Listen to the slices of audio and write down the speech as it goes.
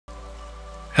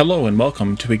Hello and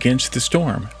welcome to Against the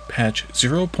Storm, patch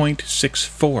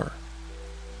 0.64,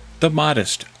 the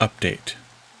modest update.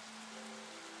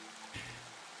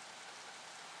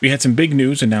 We had some big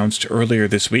news announced earlier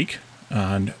this week.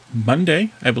 On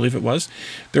Monday, I believe it was,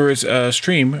 there was a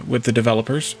stream with the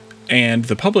developers and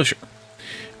the publisher.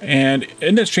 And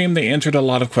in that stream, they answered a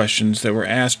lot of questions that were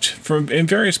asked in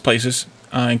various places,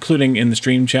 including in the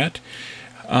stream chat.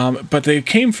 But they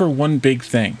came for one big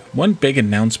thing, one big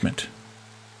announcement.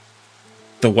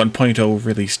 The 1.0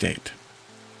 release date.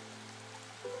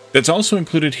 That's also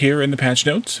included here in the patch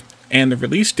notes, and the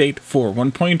release date for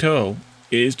 1.0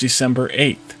 is December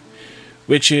 8th,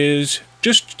 which is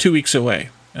just 2 weeks away.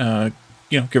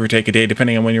 Give or take a day,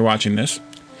 depending on when you're watching this.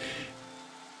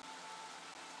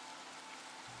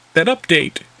 That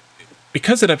update,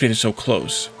 because that update is so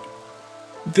close,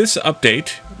 this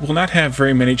update will not have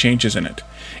very many changes in it.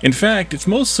 In fact, it's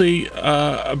mostly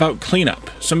about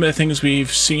cleanup. Some of the things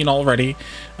we've seen already,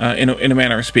 in a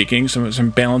manner of speaking,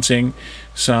 some balancing,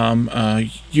 some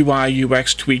UI,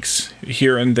 UX tweaks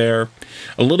here and there,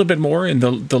 a little bit more in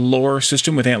the lore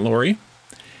system with Aunt Lori,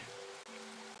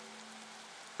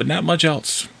 but not much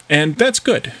else. And that's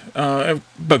good.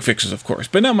 Bug fixes, of course,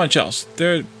 but not much else.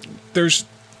 There's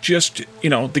just,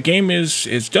 the game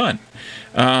is done.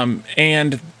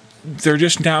 And they're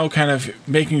just now kind of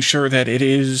making sure that it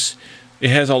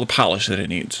has all the polish that it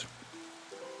needs.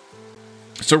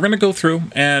 So we're going to go through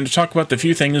and talk about the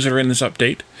few things that are in this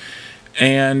update,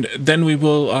 and then we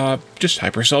will just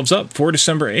hype ourselves up for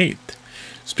December 8th.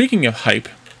 Speaking of hype,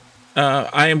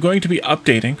 I am going to be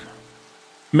updating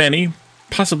many,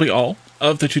 possibly all,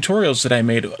 of the tutorials that I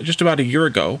made just about a year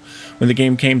ago when the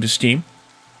game came to Steam.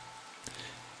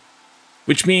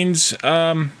 Which means,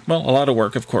 well, a lot of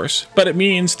work, of course, but it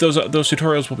means those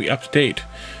tutorials will be up to date.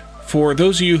 For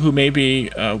those of you who may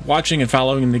be watching and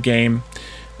following the game,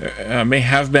 may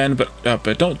have been,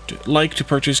 but don't like to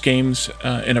purchase games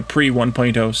in a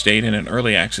pre-1.0 state, in an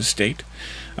early access state,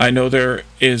 I know there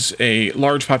is a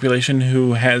large population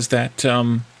who has that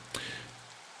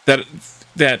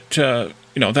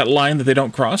that line that they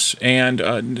don't cross,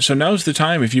 and so now's the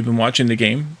time, if you've been watching the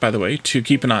game, by the way, to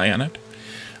keep an eye on it.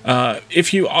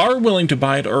 If you are willing to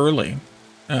buy it early,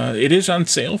 it is on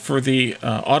sale for the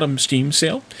autumn Steam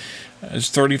sale.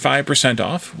 It's 35%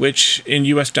 off, which in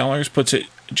US dollars puts it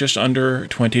just under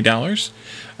 $20,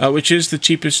 which is the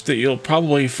cheapest that you'll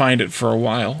probably find it for a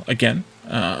while. Again,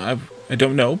 I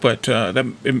don't know, but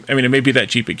it may be that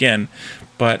cheap again,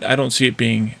 but I don't see it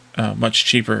being much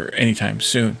cheaper anytime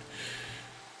soon.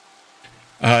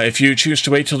 If you choose to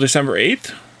wait till December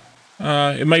 8th,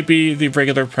 it might be the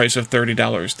regular price of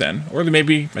 $30 then, or there may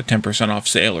be a 10% off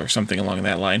sale or something along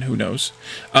that line, who knows.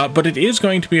 But it is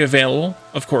going to be available,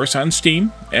 of course, on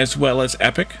Steam, as well as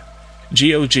Epic,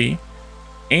 GOG,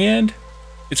 and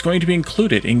it's going to be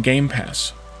included in Game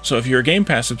Pass. So if you're a Game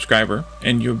Pass subscriber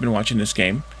and you've been watching this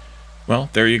game, well,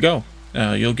 there you go.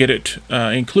 You'll get it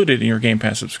included in your Game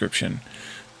Pass subscription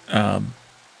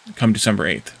come December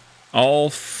 8th.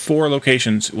 All 4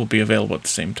 locations will be available at the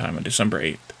same time on December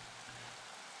 8th.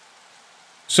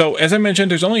 So, as I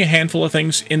mentioned, there's only a handful of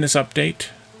things in this update,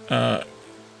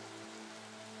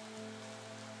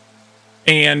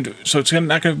 and so it's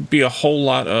not going to be a whole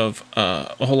lot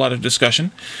of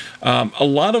discussion. A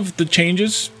lot of the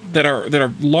changes that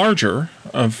are larger,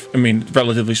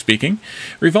 relatively speaking,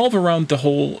 revolve around the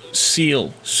whole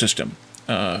seal system,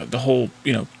 the whole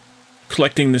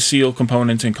collecting the seal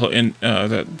components and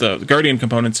the Guardian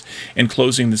components and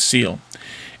closing the seal.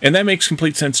 And that makes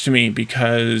complete sense to me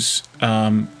because,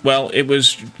 well, it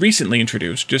was recently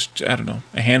introduced, just, I don't know,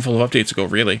 a handful of updates ago,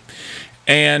 really.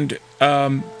 And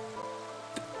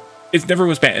it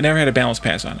never had a balance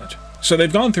pass on it. So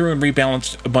they've gone through and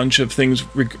rebalanced a bunch of things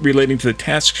relating to the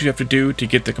tasks you have to do to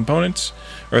get the components,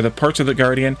 or the parts of the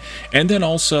Guardian, and then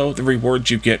also the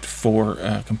rewards you get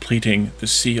for completing the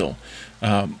seal.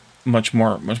 Much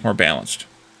more balanced.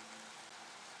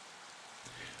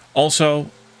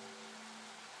 Also,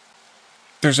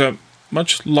 there's a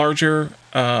much larger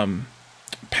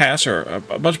pass, or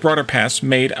a much broader pass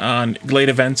made on Glade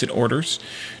events and orders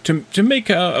to make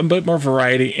a bit more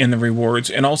variety in the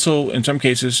rewards, and also in some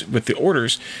cases with the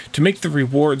orders to make the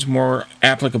rewards more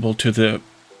applicable to the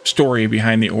story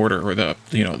behind the order, or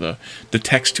the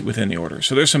text within the order.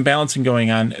 So there's some balancing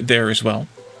going on there as well.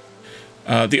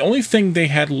 The only thing they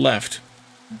had left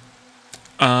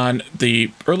on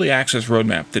the early access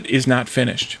roadmap that is not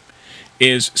finished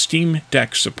is Steam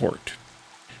Deck support.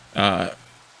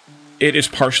 It is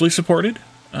partially supported.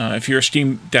 If you're a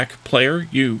Steam Deck player,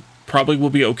 you probably will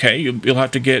be okay. You'll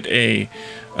have to get you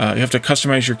have to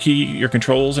customize your key, your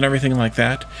controls, and everything like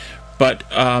that. But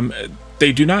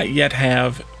they do not yet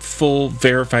have full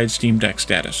verified Steam Deck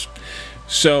status.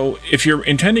 So if you're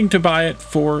intending to buy it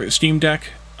for Steam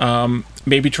Deck,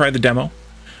 maybe try the demo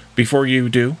before you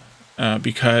do,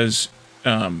 because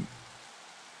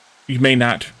you may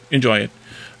not enjoy it.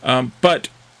 But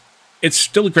it's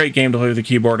still a great game to play with a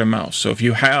keyboard and mouse. So if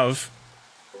you have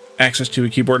access to a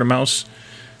keyboard and mouse,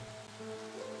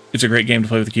 it's a great game to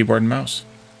play with a keyboard and mouse.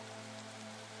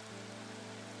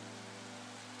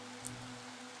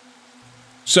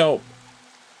 So,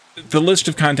 the list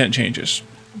of content changes.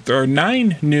 There are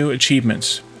 9 new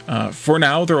achievements. For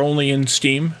now, they're only in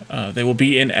Steam. They will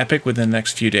be in Epic within the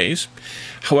next few days.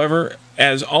 However,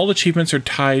 as all achievements are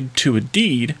tied to a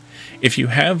deed, if you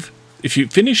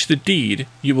finish the deed,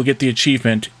 you will get the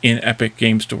achievement in Epic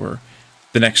Game Store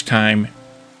the next time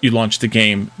you launch the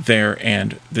game there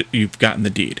and you've gotten the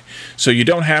deed. So you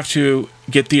don't have to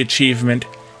get the achievement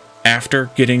after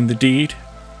getting the deed,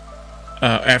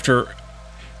 after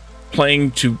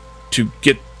playing to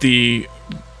get the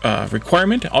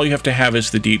requirement. All you have to have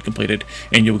is the deed completed,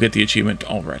 and you'll get the achievement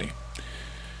already.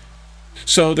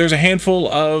 So there's a handful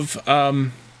of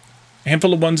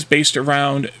ones based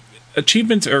around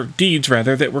achievements, or deeds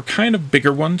rather, that were kind of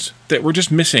bigger ones that were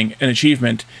just missing an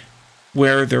achievement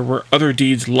where there were other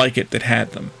deeds like it that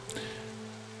had them.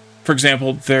 For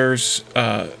example, there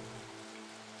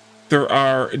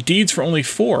are deeds for only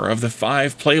 4 of the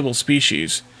 5 playable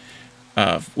species,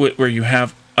 where you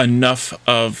have enough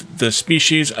of the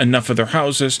species, enough of their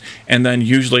houses, and then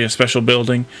usually a special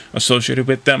building associated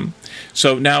with them.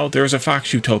 So now there's a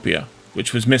fox utopia,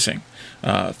 which was missing.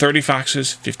 30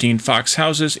 foxes, 15 fox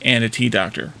houses, and a tea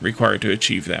doctor required to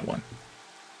achieve that one.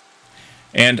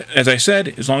 And as I said,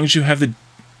 as long as you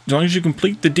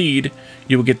complete the deed,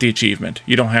 you will get the achievement.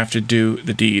 You don't have to do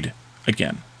the deed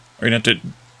again, or you don't have to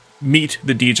meet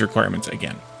the deed's requirements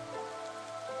again.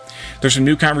 There's some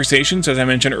new conversations, as I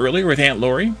mentioned earlier, with Aunt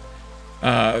Lori.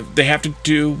 They have to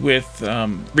do with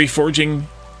reforging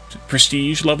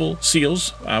prestige level seals,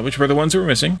 which were the ones that were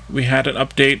missing. We had an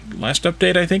update, last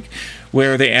update I think,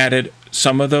 where they added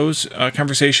some of those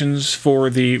conversations for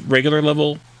the regular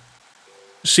level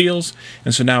seals,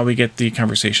 and so now we get the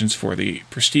conversations for the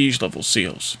prestige level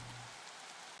seals.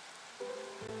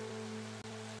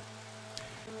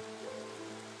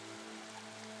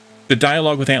 The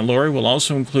dialogue with Aunt Lori will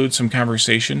also include some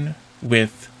conversation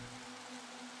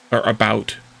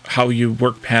about how you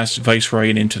work past Viceroy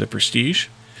and into the Prestige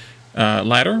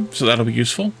ladder, so that'll be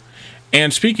useful.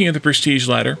 And speaking of the Prestige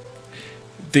ladder,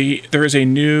 there is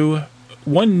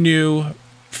one new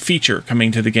feature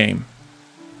coming to the game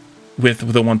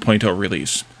with the 1.0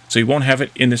 release. So you won't have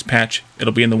it in this patch,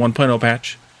 it'll be in the 1.0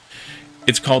 patch.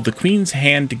 It's called the Queen's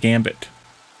Hand Gambit.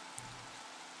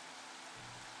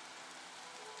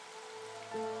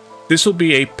 This will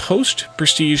be a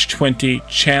post-Prestige 20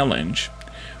 challenge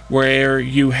where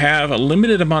you have a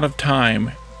limited amount of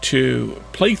time to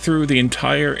play through an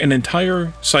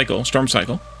entire cycle, storm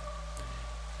cycle,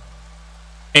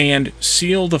 and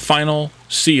seal the final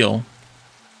seal,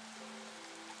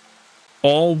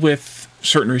 all with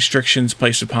certain restrictions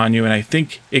placed upon you. And I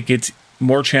think it gets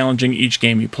more challenging each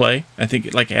game you play. I think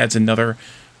it adds another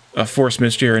force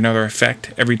mystery or another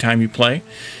effect every time you play.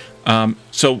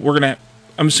 So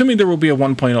I'm assuming there will be a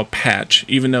 1.0 patch,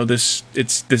 even though this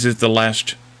is the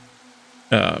last,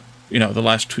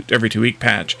 every 2 week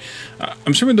patch.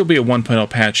 I'm assuming there'll be a 1.0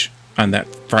 patch on that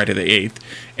Friday the 8th,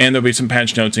 and there'll be some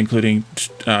patch notes including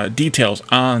details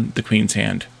on the Queen's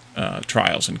Hand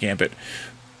trials and Gambit.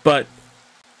 But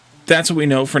that's what we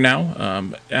know for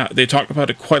now. They talked about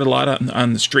it quite a lot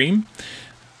on the stream,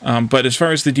 but as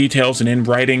far as the details and in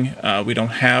writing, we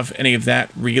don't have any of that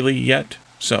really yet.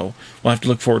 So we'll have to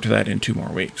look forward to that in 2 more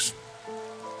weeks.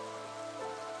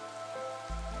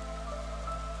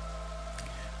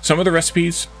 Some of the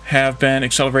recipes have been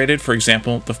accelerated. For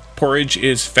example, the porridge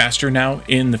is faster now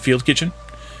in the field kitchen.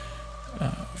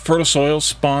 Fertile soil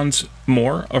spawns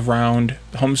more around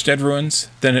homestead ruins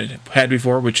than it had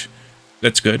before, which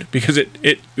that's good, because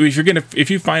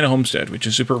if you find a homestead, which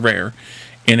is super rare,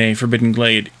 in a Forbidden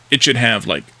Glade, it should have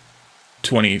like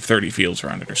 20, 30 fields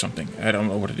around it or something. I don't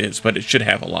know what it is, but it should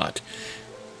have a lot.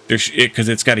 Because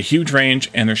it's got a huge range,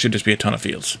 and there should just be a ton of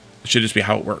fields. It should just be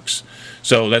how it works.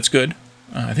 So that's good.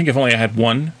 I think I've only had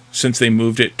one since they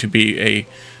moved it to be a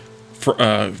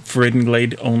Forbidden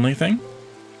Glade only thing.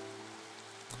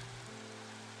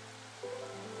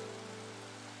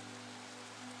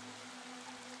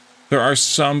 There are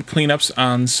some cleanups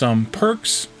on some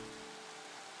perks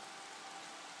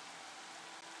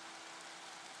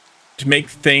to make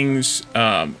things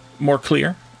more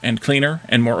clear and cleaner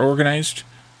and more organized.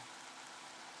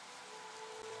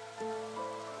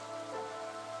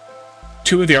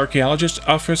 2 of the Archaeologist's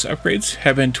office upgrades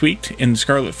have been tweaked in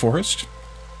Scarlet Forest.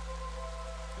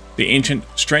 The Ancient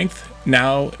Strength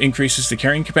now increases the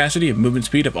carrying capacity of movement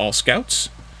speed of all scouts,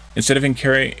 instead of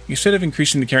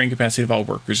increasing the carrying capacity of all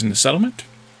workers in the settlement.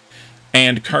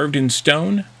 And Carved in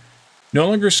Stone no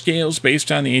longer scales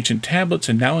based on the ancient tablets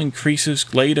and now increases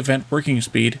Glade event working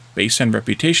speed based on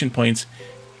reputation points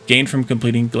gained from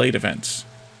completing Glade events.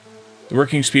 The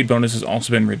working speed bonus has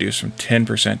also been reduced from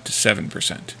 10% to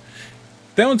 7%.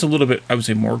 That one's a little bit, I would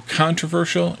say, more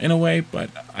controversial in a way, but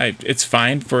it's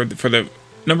fine for the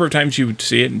number of times you would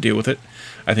see it and deal with it.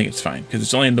 I think it's fine because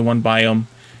it's only in the one biome,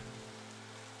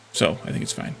 so I think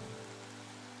it's fine.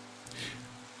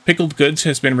 Pickled Goods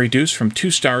has been reduced from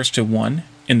 2 stars to 1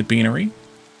 in the Beanery.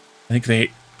 I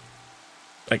think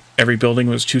every building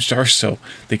was 2 stars, so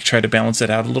they try to balance it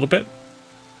out a little bit.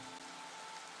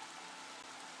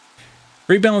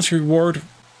 Rebalance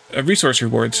resource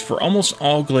rewards for almost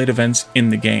all Glade events in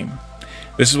the game.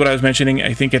 This is what I was mentioning,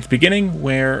 I think, at the beginning,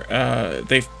 where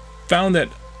they found that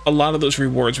a lot of those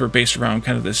rewards were based around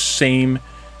kind of the same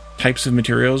types of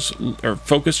materials, or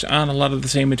focused on a lot of the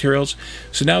same materials.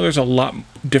 So now there's a lot more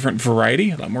different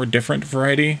variety.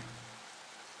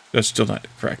 That's still not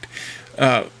correct.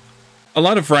 A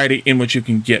lot of variety in what you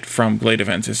can get from Glade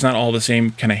events. It's not all the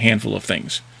same kind of handful of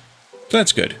things. So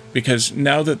that's good, because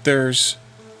now that there's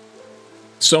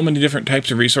so many different types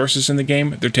of resources in the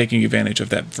game, they're taking advantage of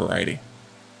that variety.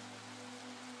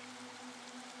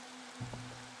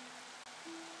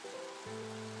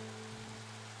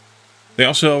 They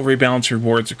also rebalance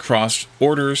rewards across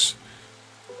orders,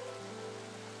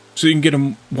 so you can get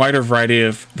a wider variety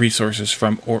of resources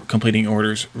from completing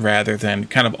orders rather than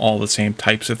kind of all the same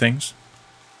types of things.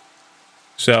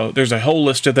 So there's a whole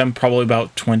list of them, probably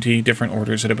about 20 different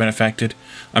orders that have been affected.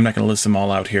 I'm not going to list them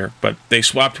all out here, but they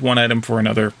swapped one item for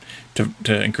another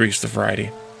to increase the variety.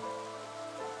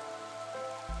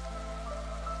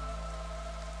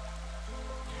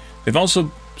 They've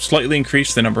also slightly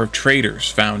increased the number of traders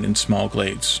found in small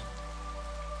glades.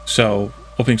 So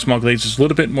opening small glades is a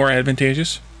little bit more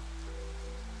advantageous.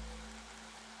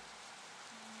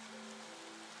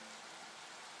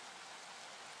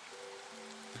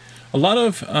 A lot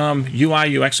of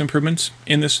UI UX improvements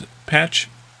in this patch.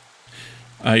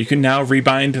 You can now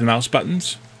rebind the mouse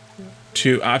buttons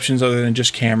to options other than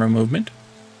just camera movement.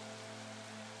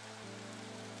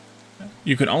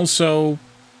 You can also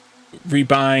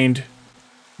rebind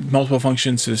multiple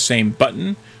functions to the same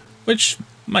button, which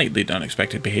might lead to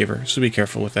unexpected behavior, so be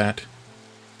careful with that.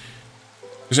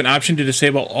 There's an option to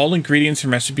disable all ingredients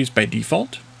and recipes by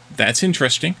default. That's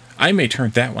interesting. I may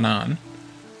turn that one on.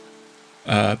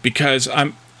 Because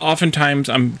oftentimes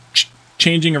I'm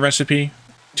changing a recipe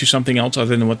to something else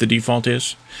other than what the default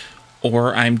is,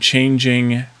 or I'm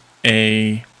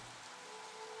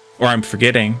I'm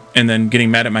forgetting and then getting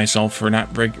mad at myself for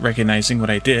not recognizing what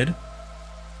I did.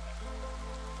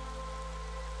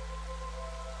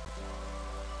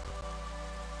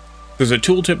 There's a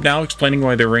tooltip now explaining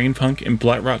why the Rainpunk and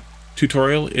Blightrot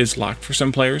tutorial is locked for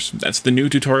some players. That's the new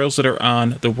tutorials that are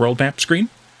on the world map screen.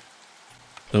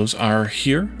 Those are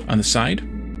here on the side.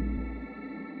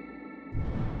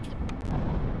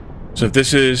 So if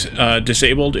this is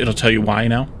disabled, it'll tell you why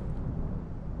now.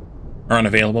 Or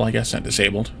unavailable, I guess, not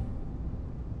disabled.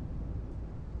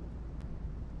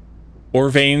 Ore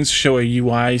veins show a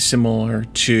UI similar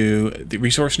to the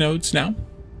resource nodes now.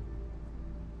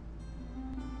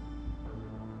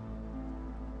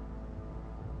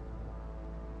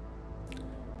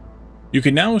 You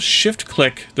can now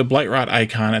shift-click the Blightrot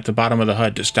icon at the bottom of the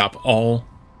HUD to stop all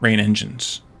rain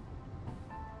engines.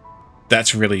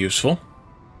 That's really useful.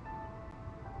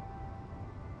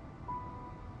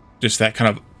 Just that kind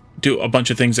of do a bunch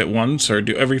of things at once, or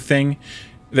do everything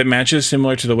that matches,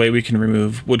 similar to the way we can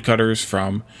remove woodcutters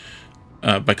from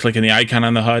by clicking the icon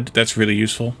on the HUD. That's really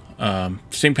useful.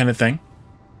 Same kind of thing.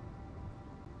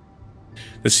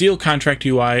 The seal contract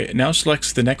UI now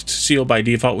selects the next seal by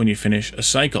default when you finish a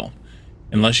cycle,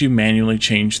 unless you manually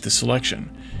change the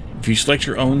selection. If you select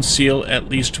your own seal at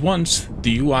least once,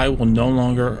 the UI will no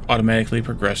longer automatically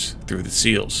progress through the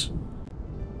seals.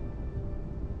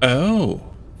 Oh,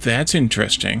 that's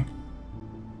interesting.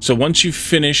 So once you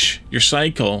finish your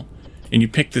cycle and you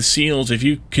pick the seals, if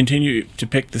you continue to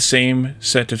pick the same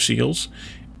set of seals,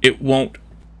 it won't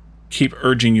keep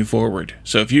urging you forward.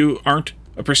 So if you aren't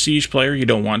a prestige player, you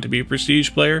don't want to be a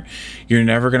prestige player, you're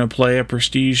never going to play a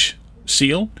prestige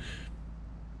seal,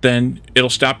 then it'll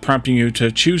stop prompting you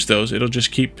to choose those. It'll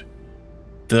just keep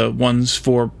the ones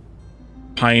for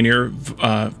Pioneer,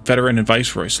 Veteran, and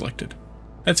Viceroy selected.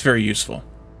 That's very useful.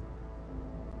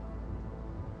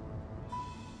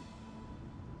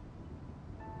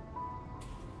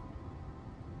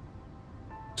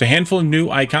 There's a handful of new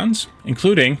icons,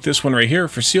 including this one right here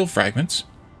for seal fragments.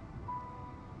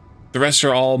 The rest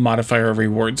are all modifier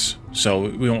rewards, so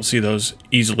we won't see those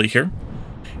easily here.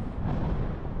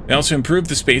 They also improved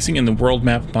the spacing in the world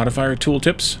map modifier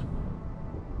tooltips.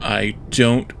 I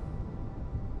don't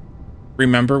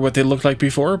remember what they looked like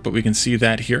before, but we can see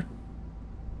that here.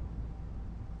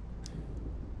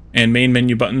 And main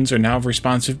menu buttons are now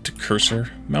responsive to cursor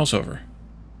mouse over.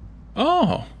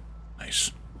 Oh,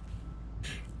 nice.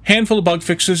 Handful of bug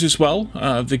fixes as well.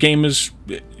 The game is,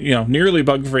 nearly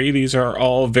bug-free. These are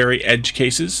all very edge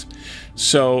cases.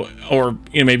 So, or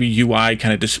maybe UI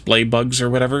kind of display bugs or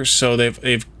whatever. So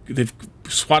they've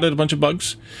swatted a bunch of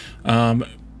bugs.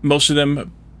 Most of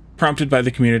them prompted by the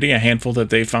community, a handful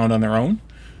that they found on their own.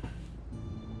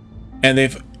 And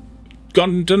they've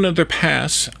done another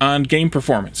pass on game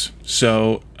performance.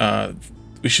 So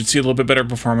we should see a little bit better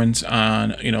performance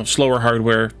on, slower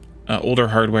hardware, older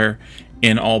hardware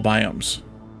in all biomes.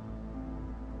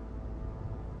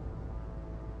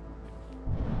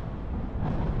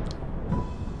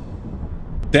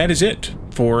 That is it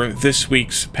for this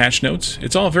week's patch notes.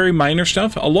 It's all very minor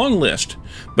stuff, a long list,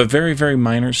 but very, very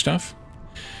minor stuff.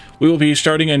 We will be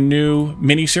starting a new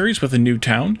mini-series with a new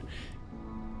town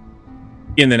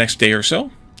in the next day or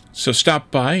so. So stop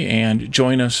by and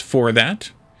join us for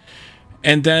that.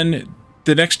 And then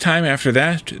the next time after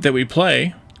that we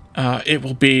play, it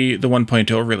will be the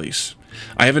 1.0 release.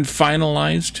 I haven't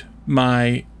finalized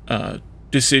my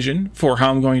decision for how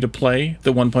I'm going to play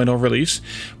the 1.0 release,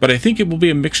 but I think it will be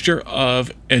a mixture of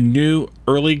a new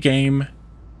early game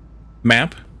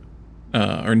map,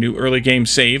 or new early game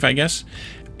save, I guess,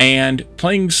 and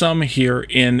playing some here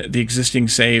in the existing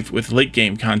save with late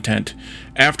game content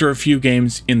after a few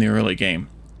games in the early game.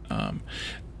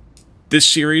 This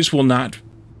series will not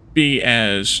be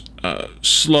as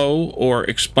slow or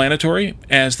explanatory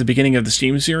as the beginning of the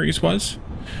Steam series was.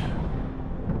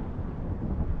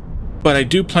 But I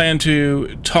do plan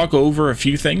to talk over a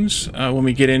few things when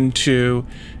we get into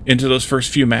those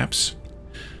first few maps.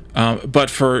 But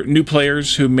for new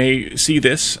players who may see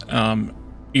this,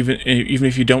 even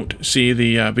if you don't see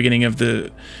the beginning of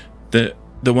the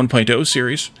 1.0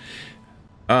 series,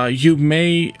 you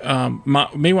may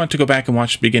want to go back and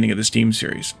watch the beginning of the Steam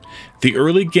series. The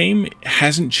early game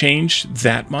hasn't changed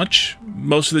that much.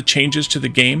 Most of the changes to the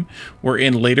game were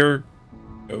in later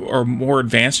or more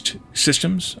advanced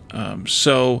systems.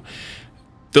 So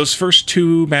those first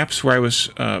two maps where I was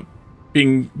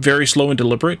being very slow and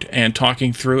deliberate and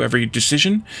talking through every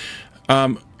decision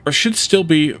should still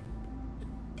be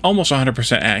almost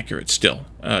 100% accurate still,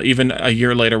 even a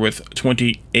year later with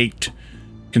 28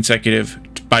 consecutive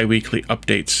bi-weekly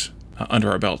updates under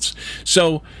our belts.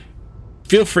 So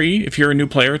feel free, if you're a new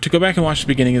player, to go back and watch the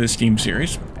beginning of the Steam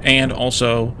series, and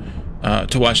also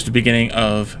to watch the beginning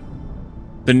of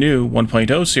the new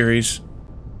 1.0 series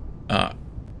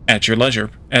at your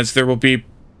leisure, as there will be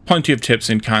plenty of tips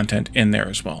and content in there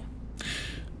as well.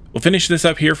 We'll finish this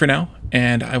up here for now,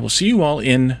 and I will see you all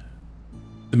in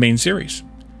the main series.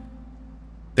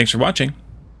 Thanks for watching.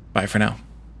 Bye for now.